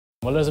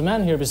Well, there's a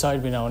man here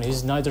beside me now, and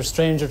he's neither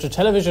stranger to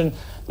television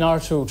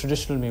nor to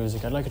traditional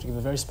music. I'd like you to give a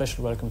very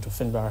special welcome to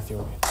Finbar,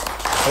 Furey.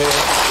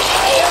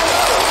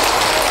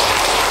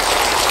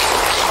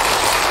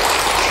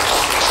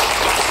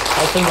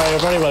 Hi, Finbar, you're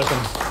very welcome.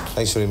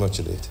 Thanks very much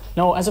indeed.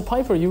 Now, as a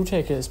piper, you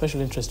take a special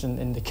interest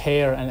in the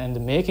care and the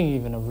making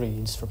even of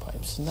reeds for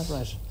pipes, isn't that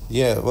right?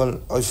 Yeah,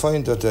 well, I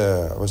find that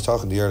I was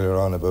talking to you earlier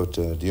on about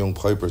the young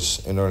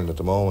pipers in Ireland at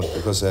the moment,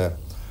 because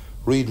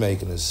reed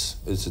making is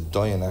a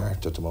dying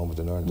art at the moment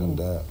in Ireland,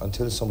 and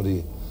until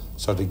somebody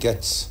sort of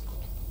gets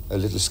a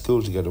little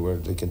school together where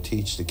they can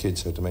teach the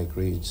kids how to make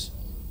reeds,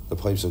 the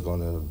pipes are going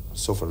to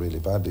suffer really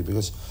badly,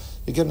 because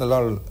you're getting a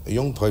lot of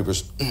young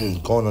pipers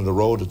going on the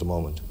road at the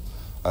moment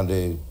and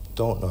they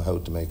don't know how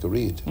to make a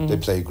reed. They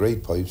play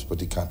great pipes, but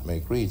they can't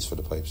make reeds for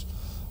the pipes.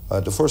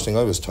 The first thing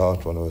I was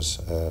taught when I was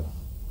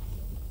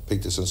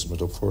picked this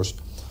instrument up first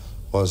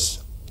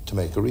was to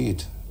make a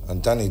reed,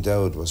 and Danny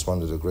Dowd was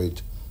one of the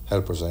great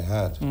helpers I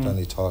had.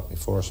 Danny taught me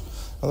first.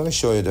 I'm going to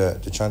show you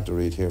the chanter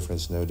reed here, for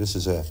instance. Now, this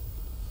is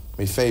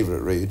my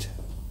favourite reed.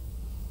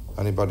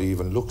 Anybody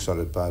even looks at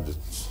it bad,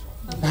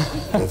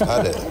 they've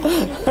had it.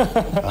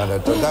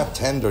 And they're that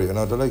tender, you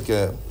know. They're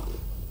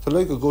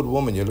like a good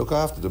woman. You look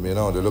after them, you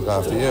know. They look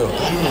after you.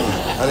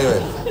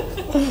 Anyway,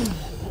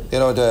 you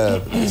know,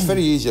 it's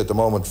very easy at the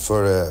moment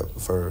for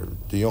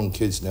the young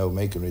kids now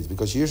making reeds,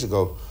 because years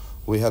ago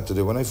we had to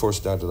do, when I first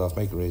started off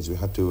making reeds, we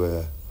had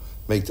to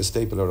make the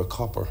staple out of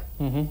copper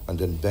and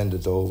then bend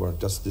it over.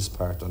 Just this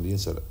part on the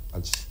inside.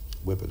 I'll just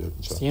whip it out.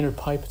 It's the inner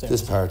pipe there.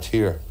 This part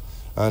here.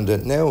 And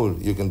now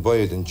you can buy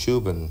it in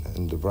tubing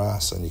in the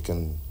brass, and it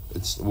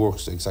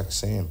works the exact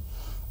same.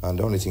 And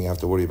the only thing you have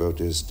to worry about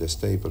is the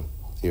staple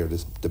here,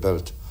 the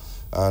belt.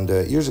 And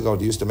years ago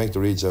they used to make the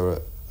reeds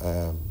out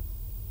of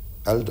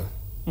elder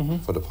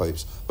for the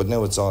pipes, but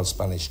now it's all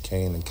Spanish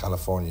cane and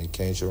California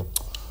cane. Sure,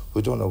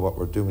 we don't know what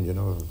we're doing, you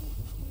know.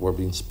 We're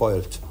being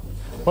spoilt.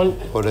 Well,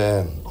 but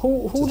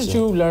who did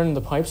you learn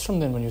the pipes from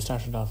then when you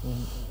started off? I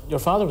mean, your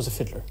father was a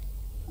fiddler.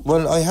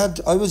 Well,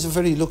 I was a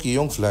very lucky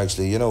young fella,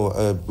 actually. You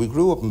know, we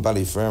grew up in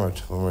Ballyfermot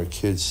when we were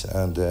kids,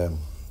 and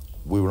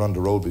we were on the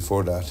road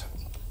before that.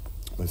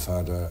 My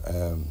father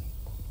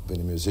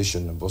being a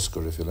musician, a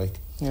busker, if you like.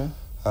 Yeah.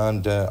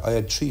 And I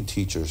had 3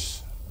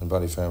 teachers in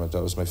Ballyfermot.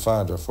 That was my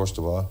father, first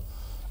of all,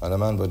 and a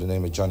man by the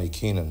name of Johnny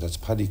Keenan. That's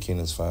Paddy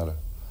Keenan's father.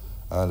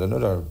 And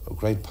another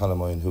great pal of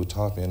mine who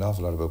taught me an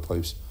awful lot about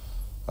pipes,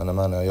 and a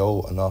man I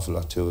owe an awful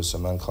lot to, is a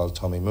man called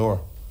Tommy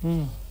Moore.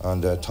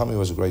 And Tommy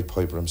was a great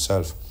piper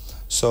himself.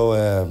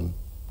 So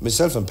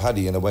myself and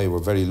Paddy, in a way, were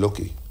very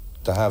lucky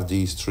to have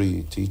these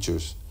 3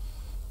 teachers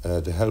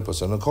to help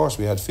us. And of course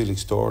we had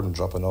Felix Dorden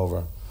dropping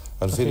over,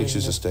 and Felix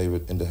used to stay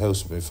in the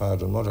house with my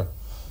father and mother.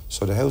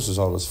 So the house was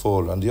always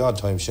full, and the odd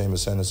time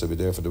Seamus Ennis would be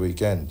there for the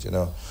weekend, you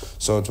know.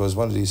 So it was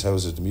one of these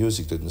houses, the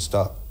music didn't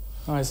stop.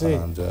 Oh, I see.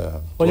 And,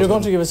 well, you're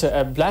going to give us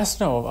a blast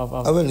now of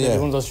I will, yeah.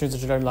 one of those tunes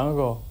that you learned long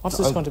ago. What's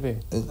this going to be?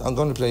 I'm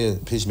going to play a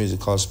piece of music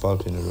called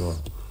Spalpin in a Ruin.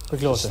 Bit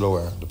closer.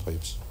 Slower, the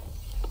pipes.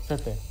 Fair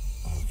play.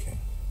 Okay.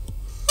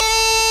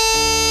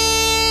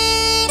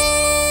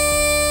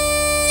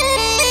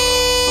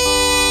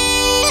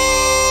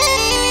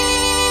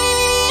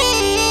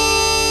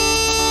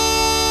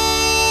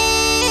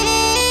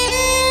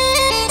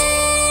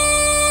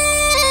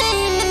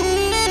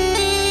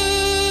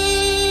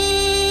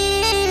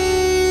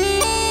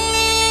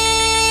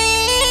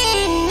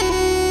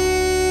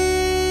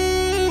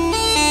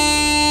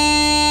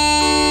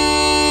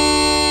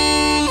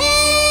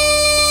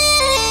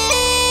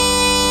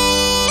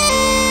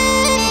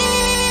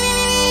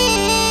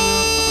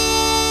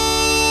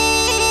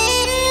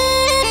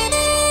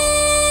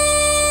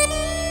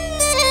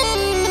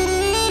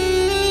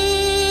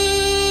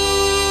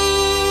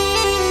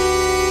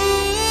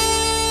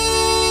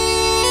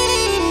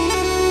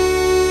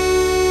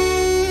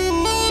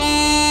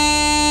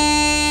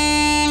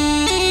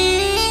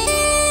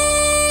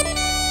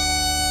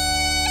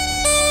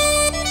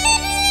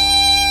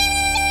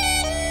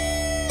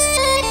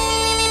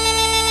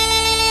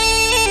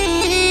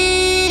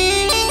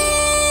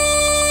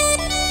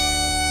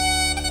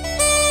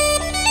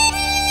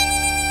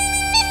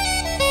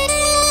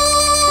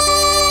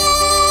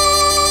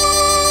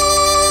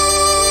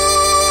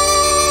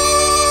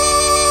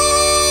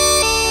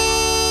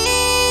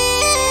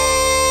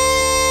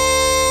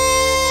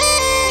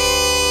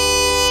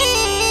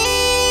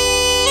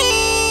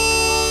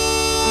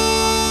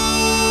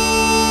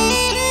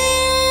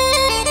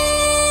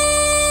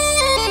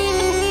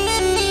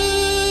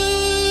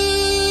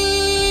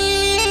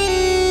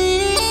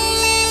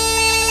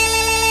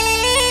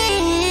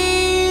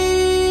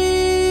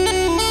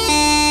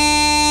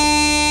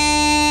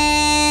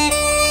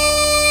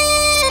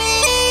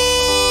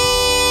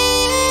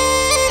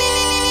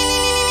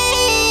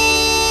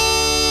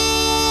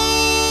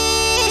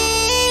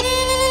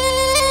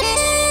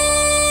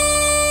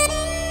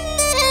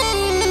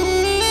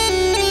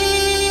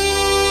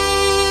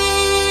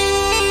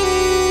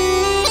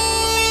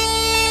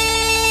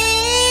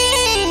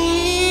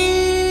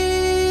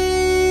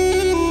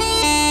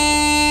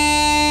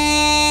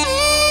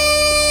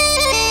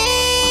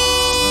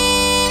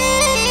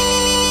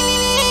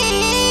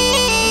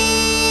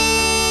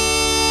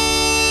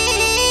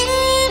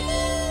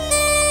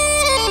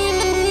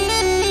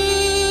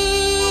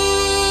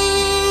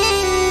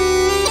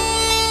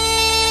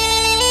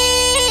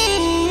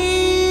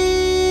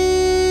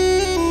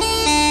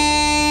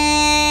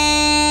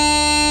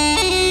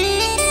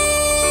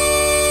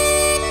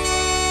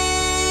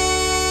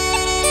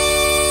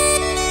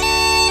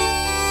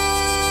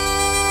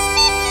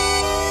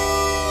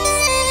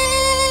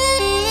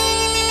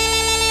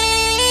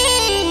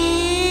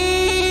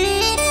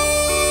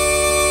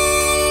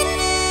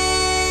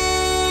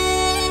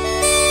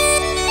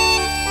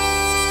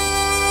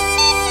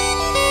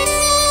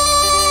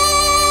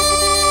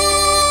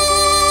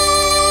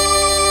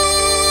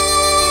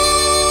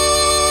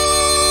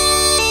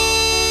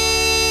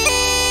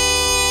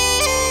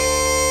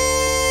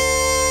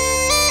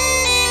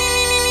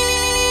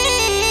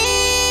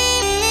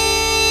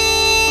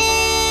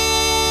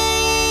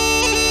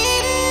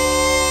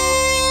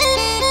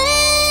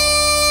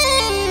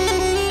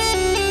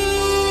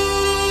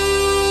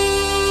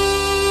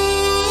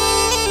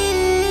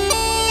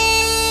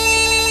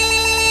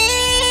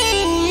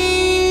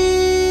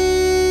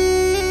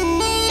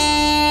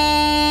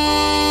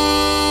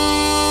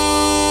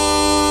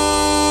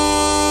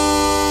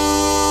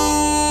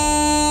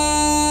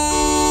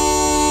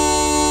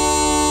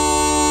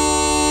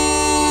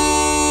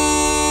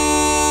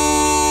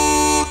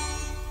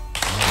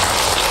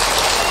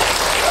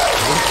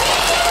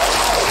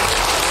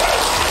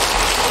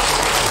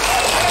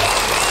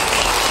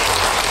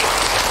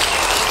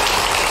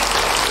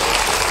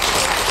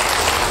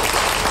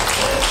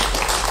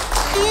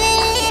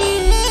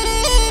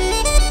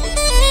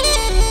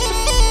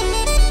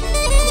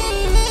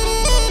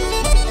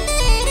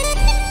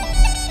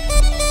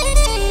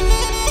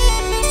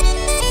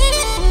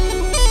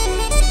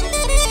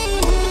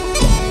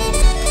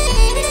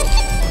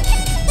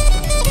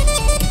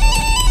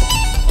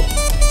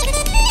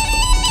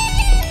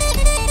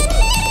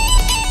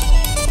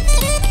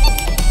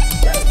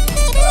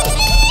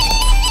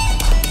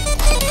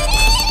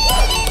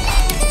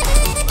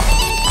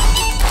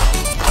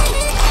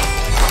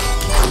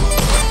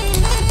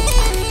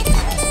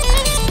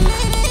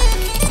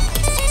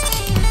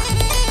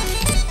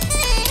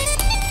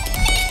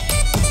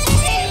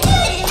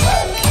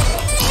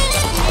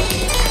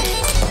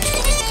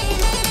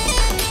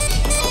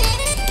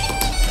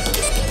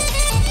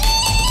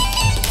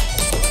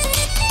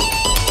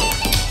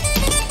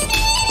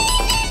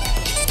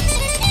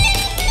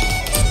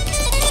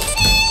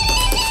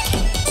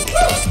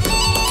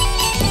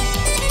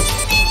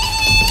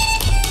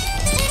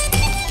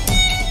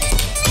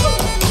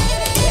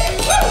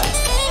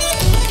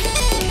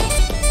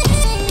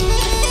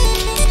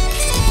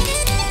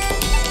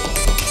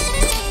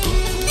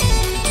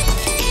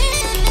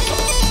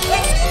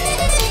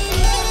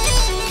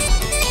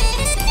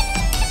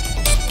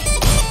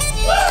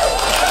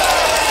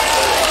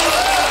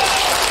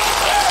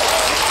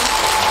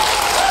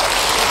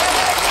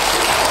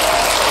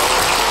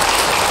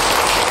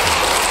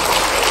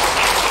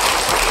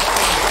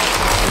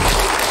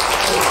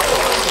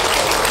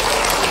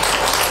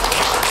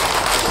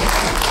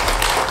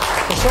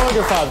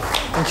 Sugar fad.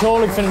 And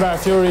Ceolig Finbar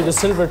Furey, the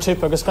silver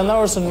tip, agus gan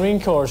náir san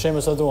rincóir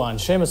Seamus Uilleann.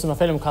 Seamus na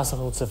film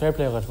casach sa fair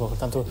play gat bhór.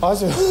 Tantu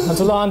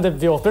lá de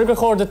bhíoch. Birga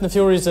chóirdet na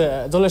Fureys,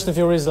 dulles na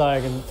Fureys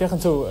like and fiechan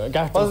tú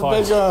gartan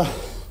fáil.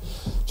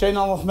 Jane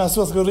almost mess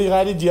was go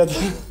ready did.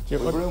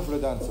 Room for the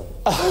dancer.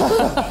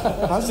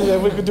 Actually,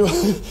 we could do.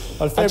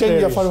 I'll fair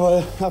play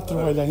play. After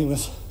a while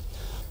anyways.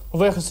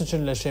 Bhíochas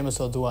sin le Seamus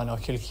Uilleann a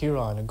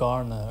Kilkieran a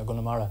Garna a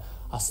Gunamara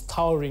as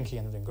tárincí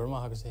an den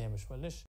gurma agus Hamish. Well,